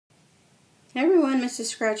Hey everyone, Mrs.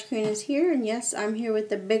 Scratch Queen is here, and yes, I'm here with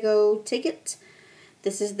the big old ticket.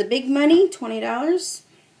 This is the big money, $20,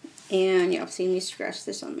 and y'all have seen me scratch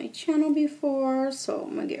this on my channel before, so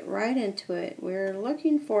I'm going to get right into it. We're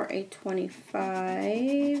looking for a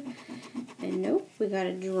 25, and nope, we got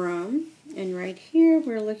a drum, and right here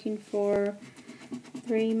we're looking for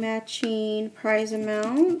 3 matching prize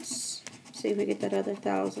amounts. See if we get that other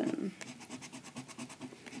 1,000.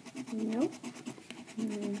 Nope.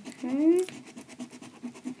 Okay.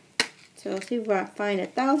 So let's see if I find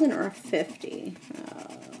 1,000 or 50.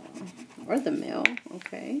 Or the mill.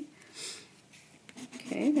 Okay.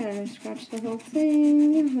 Okay, gotta scratch the whole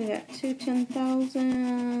thing. We got 2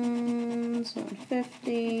 10,000s,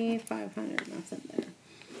 150, 500, nothing there.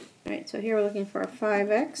 Alright, so here we're looking for a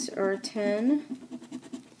 5x or a 10.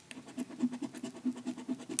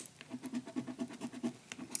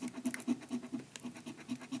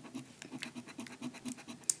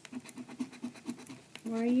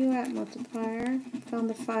 Where are you at, multiplier? Found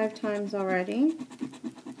the 5 times already.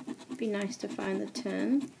 Be nice to find the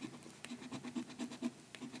 10.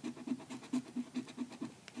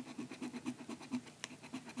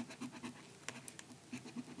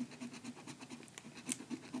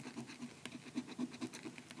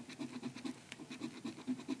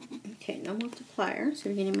 Okay, no multiplier, so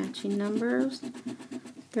we're getting matching numbers.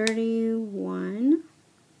 31.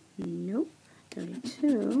 Nope.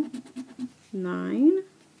 32. 9.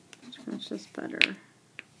 Scratch this better.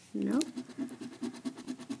 Nope.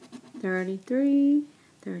 33.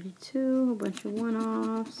 32. A bunch of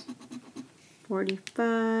one-offs.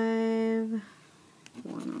 45.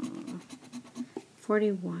 One-off.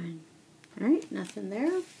 41. Alright, nothing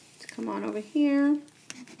there. Let's come on over here.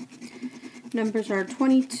 Numbers are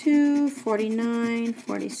 22, 49,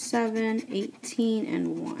 47, 18,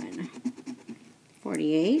 and 1.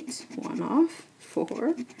 48. One off.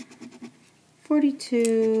 4.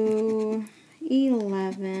 42,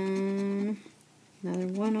 11, another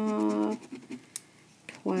one off,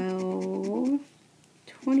 12,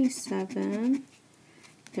 27,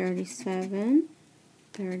 37,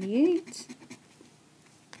 38,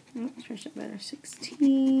 oh, scratch that better,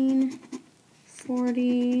 16,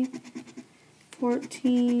 40,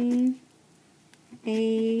 14,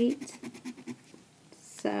 8,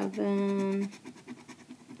 7,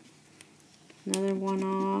 another one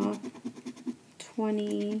off,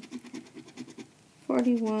 20,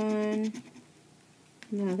 41,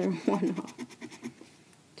 another one off,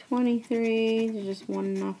 23, there's just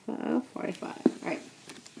one off of 45. Alright,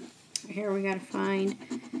 here we got to find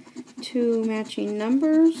 2 matching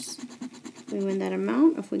numbers. We win that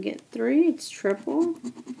amount. If we get 3, it's triple.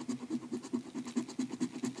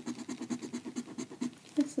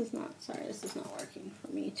 This is not working for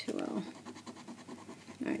me too well.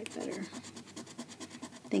 Alright, better.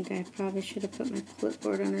 I think I probably should have put my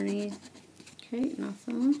clipboard underneath. Okay,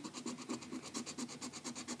 nothing.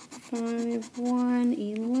 5, 1,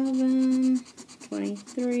 11,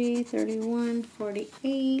 23, 31,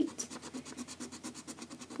 48.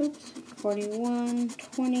 Oops, 41,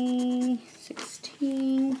 20,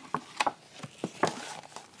 16.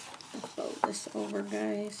 Let's fold this over,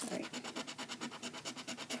 guys. All right.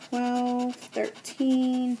 12,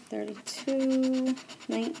 13, 32,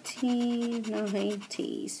 19,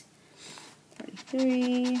 90s,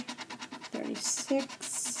 33,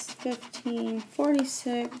 36, 15,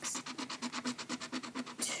 46,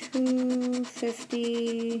 2,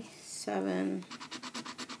 57,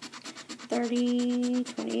 30,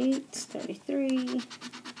 28, 33,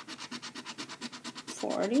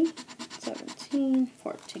 40, 17,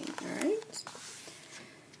 14, alright.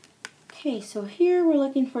 Okay, so here we're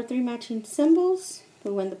looking for 3 matching symbols.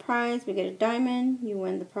 We win the prize, we get a diamond, you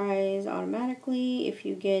win the prize automatically. If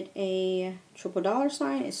you get a triple dollar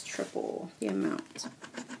sign, it's triple the amount.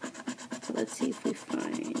 So let's see if we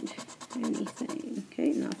find anything.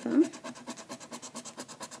 Okay, nothing.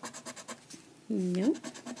 Nope.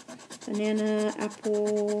 Banana,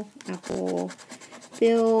 apple, apple,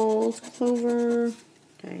 bills, clover.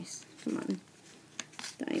 Guys, come on.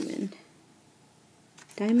 Diamond.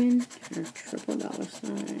 Diamond or triple dollar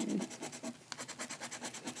sign.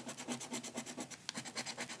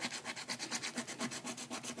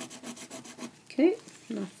 Okay,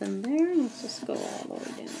 nothing there. Let's just go all the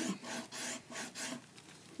way down.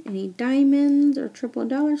 Any diamonds or triple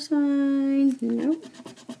dollar sign? Nope.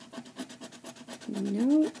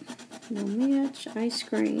 Nope. No match. Ice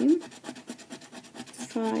cream.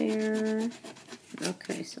 Fire.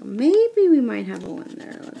 Okay, so maybe we might have a one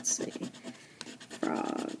there. Let's see.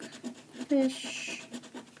 Frog. Fish.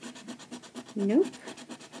 Nope.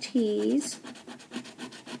 Teas.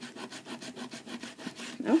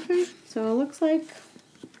 Okay, So it looks like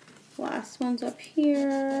last one's up here,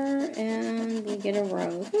 and we get a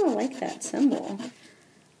rose. Oh, I like that symbol.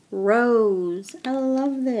 Rose. I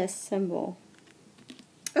love this symbol.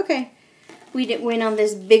 Okay. We didn't win on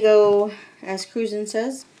this big O, as Cruisin'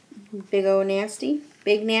 says. Big O nasty.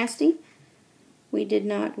 Big nasty. We did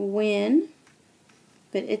not win.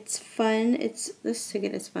 But it's fun. This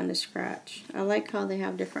ticket is fun to scratch. I like how they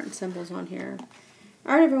have different symbols on here.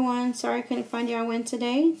 Alright everyone, sorry I couldn't find your win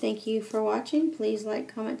today. Thank you for watching. Please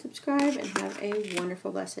like, comment, subscribe, and have a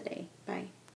wonderful, blessed day. Bye.